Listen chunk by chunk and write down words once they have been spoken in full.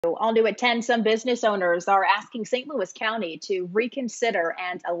All new at 10, some business owners are asking St. Louis County to reconsider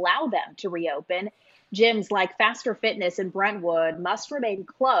and allow them to reopen. Gyms like Faster Fitness in Brentwood must remain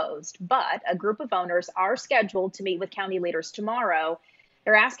closed, but a group of owners are scheduled to meet with county leaders tomorrow.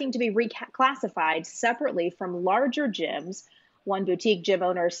 They're asking to be reclassified separately from larger gyms. One boutique gym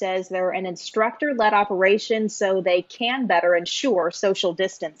owner says they're an instructor led operation, so they can better ensure social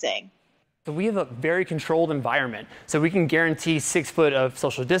distancing. So we have a very controlled environment, so we can guarantee 6 foot of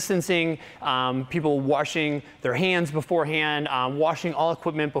social distancing, people washing their hands beforehand, washing all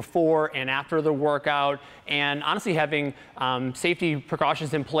equipment before and after the workout, and honestly having safety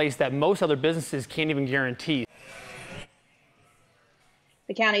precautions in place that most other businesses can't even guarantee.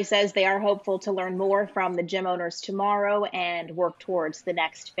 The county says they are hopeful to learn more from the gym owners tomorrow and work towards the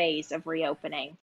next phase of reopening.